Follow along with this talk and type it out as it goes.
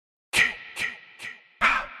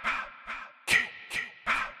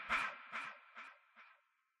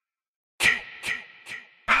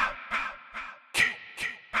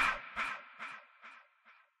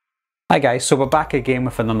Hi guys, so we're back again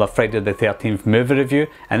with another Friday the 13th movie review,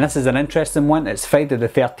 and this is an interesting one. It's Friday the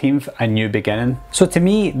 13th, A New Beginning. So to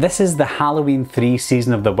me, this is the Halloween 3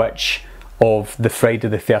 Season of the Witch of the Friday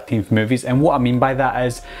the 13th movies, and what I mean by that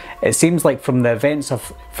is, it seems like from the events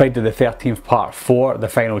of Friday the 13th Part 4, the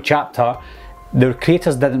final chapter, the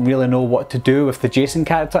creators didn't really know what to do with the Jason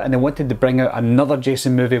character, and they wanted to bring out another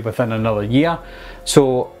Jason movie within another year.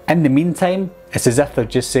 So in the meantime, it's as if they've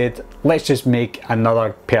just said, let's just make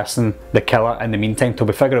another person the killer in the meantime till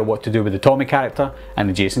we figure out what to do with the Tommy character and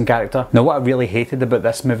the Jason character. Now what I really hated about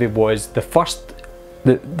this movie was the first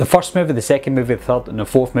movie, the second movie, the third and the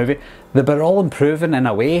fourth movie, they were all improving in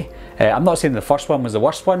a way. I'm not saying the first one was the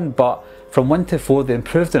worst one, but from 1 to 4 they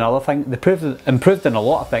improved in other things. They improved in a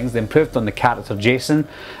lot of things. They improved on the character Jason,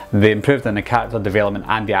 they improved on the character development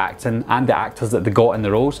and the acting and the actors that they got in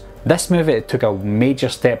the roles. This movie, it took a major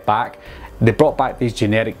step back. They brought back these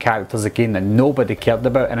generic characters again that nobody cared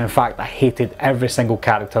about, and in fact I hated every single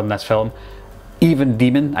character in this film. Even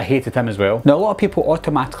Demon, I hated him as well. Now a lot of people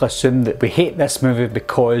automatically assume that we hate this movie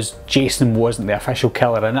because Jason wasn't the official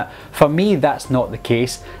killer in it. For me, that's not the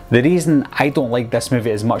case. The reason I don't like this movie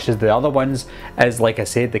as much as the other ones is, like I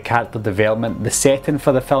said, the character development. The setting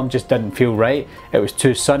for the film just didn't feel right. It was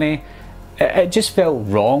too sunny. It just felt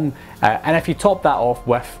wrong, and if you top that off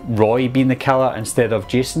with Roy being the killer instead of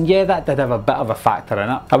Jason, yeah, that did have a bit of a factor in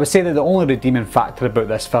it. I would say that the only redeeming factor about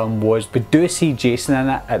this film was we do see Jason in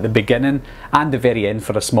it at the beginning and the very end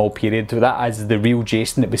for a small period. That is the real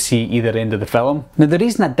Jason that we see either end of the film. Now the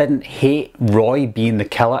reason I didn't hate Roy being the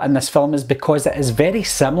killer in this film is because it is very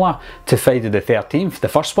similar to Friday the 13th. The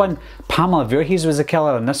first one, Pamela Voorhees was the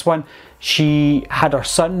killer. In this one, she had her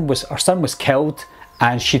son was killed,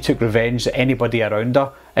 and she took revenge at anybody around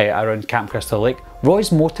her, around Camp Crystal Lake.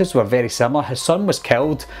 Roy's motives were very similar. His son was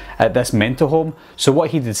killed at this mental home, so what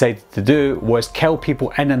he decided to do was kill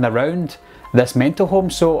people in and around this mental home.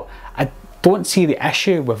 So I don't see the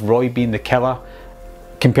issue with Roy being the killer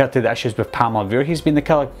compared to the issues with Pamela Voorhees being the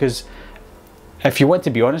killer, because if you want to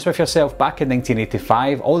be honest with yourself, back in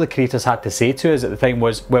 1985, all the creators had to say to us at the time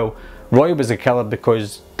was, well, Roy was the killer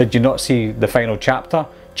because did you not see the final chapter?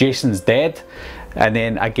 Jason's dead. And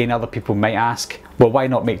then again, other people might ask, well, why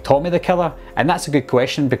not make Tommy the killer? And that's a good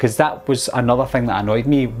question, because that was another thing that annoyed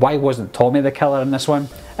me. Why wasn't Tommy the killer in this one?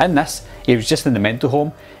 In this, he was just in the mental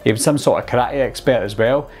home. He was some sort of karate expert as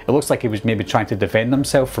well. It looks like he was maybe trying to defend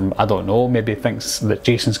himself from, I don't know, maybe thinks that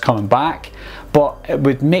Jason's coming back. But it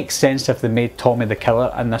would make sense if they made Tommy the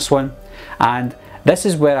killer in this one. And this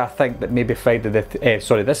is where I think that maybe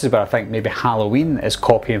this is where I think maybe Halloween is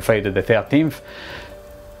copying Friday the 13th.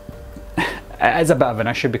 It is a bit of an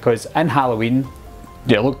issue because in Halloween,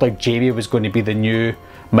 it looked like Jamie was going to be the new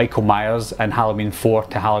Michael Myers in Halloween 4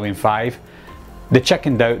 to Halloween 5. They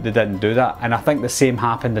chickened out, they didn't do that, and I think the same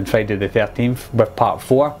happened in Friday the 13th with Part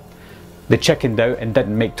 4. They chickened out and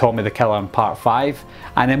didn't make Tommy the killer in Part 5,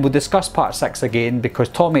 and then we'll discuss Part 6 again because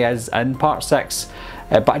Tommy is in Part 6.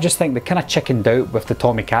 But I just think they kind of chickened out with the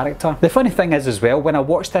Tommy character. The funny thing is as well, when I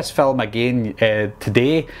watched this film again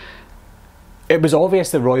today, it was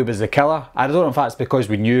obvious that Roy was the killer. I don't know if that's because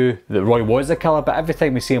we knew that Roy was the killer, but every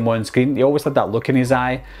time we see him on screen, he always had that look in his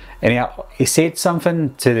eye, and he said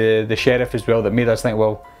something to the sheriff as well that made us think,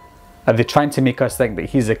 well, are they trying to make us think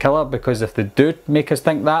that he's the killer? Because if they do make us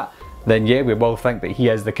think that, then yeah, we will think that he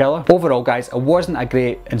is the killer. Overall guys, it wasn't a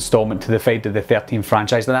great installment to the Friday the 13th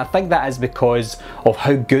franchise, and I think that is because of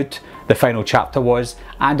how good the final chapter was,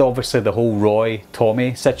 and obviously the whole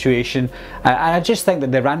Roy-Tommy situation. And I just think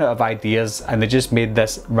that they ran out of ideas and they just made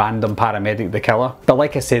this random paramedic the killer. But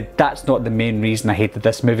like I said, that's not the main reason I hated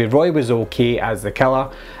this movie. Roy was okay as the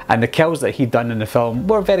killer, and the kills that he'd done in the film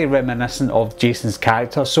were very reminiscent of Jason's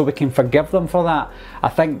character, so we can forgive them for that. I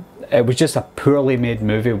think it was just a poorly made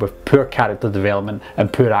movie with poor character development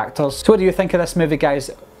and poor actors. So what do you think of this movie guys?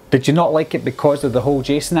 Did you not like it because of the whole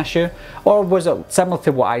Jason issue? Or was it similar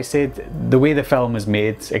to what I said, the way the film was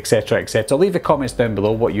made, etc, etc? Leave the comments down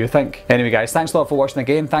below what you think. Anyway guys, thanks a lot for watching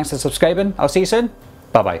again, thanks for subscribing, I'll see you soon,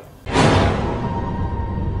 bye bye.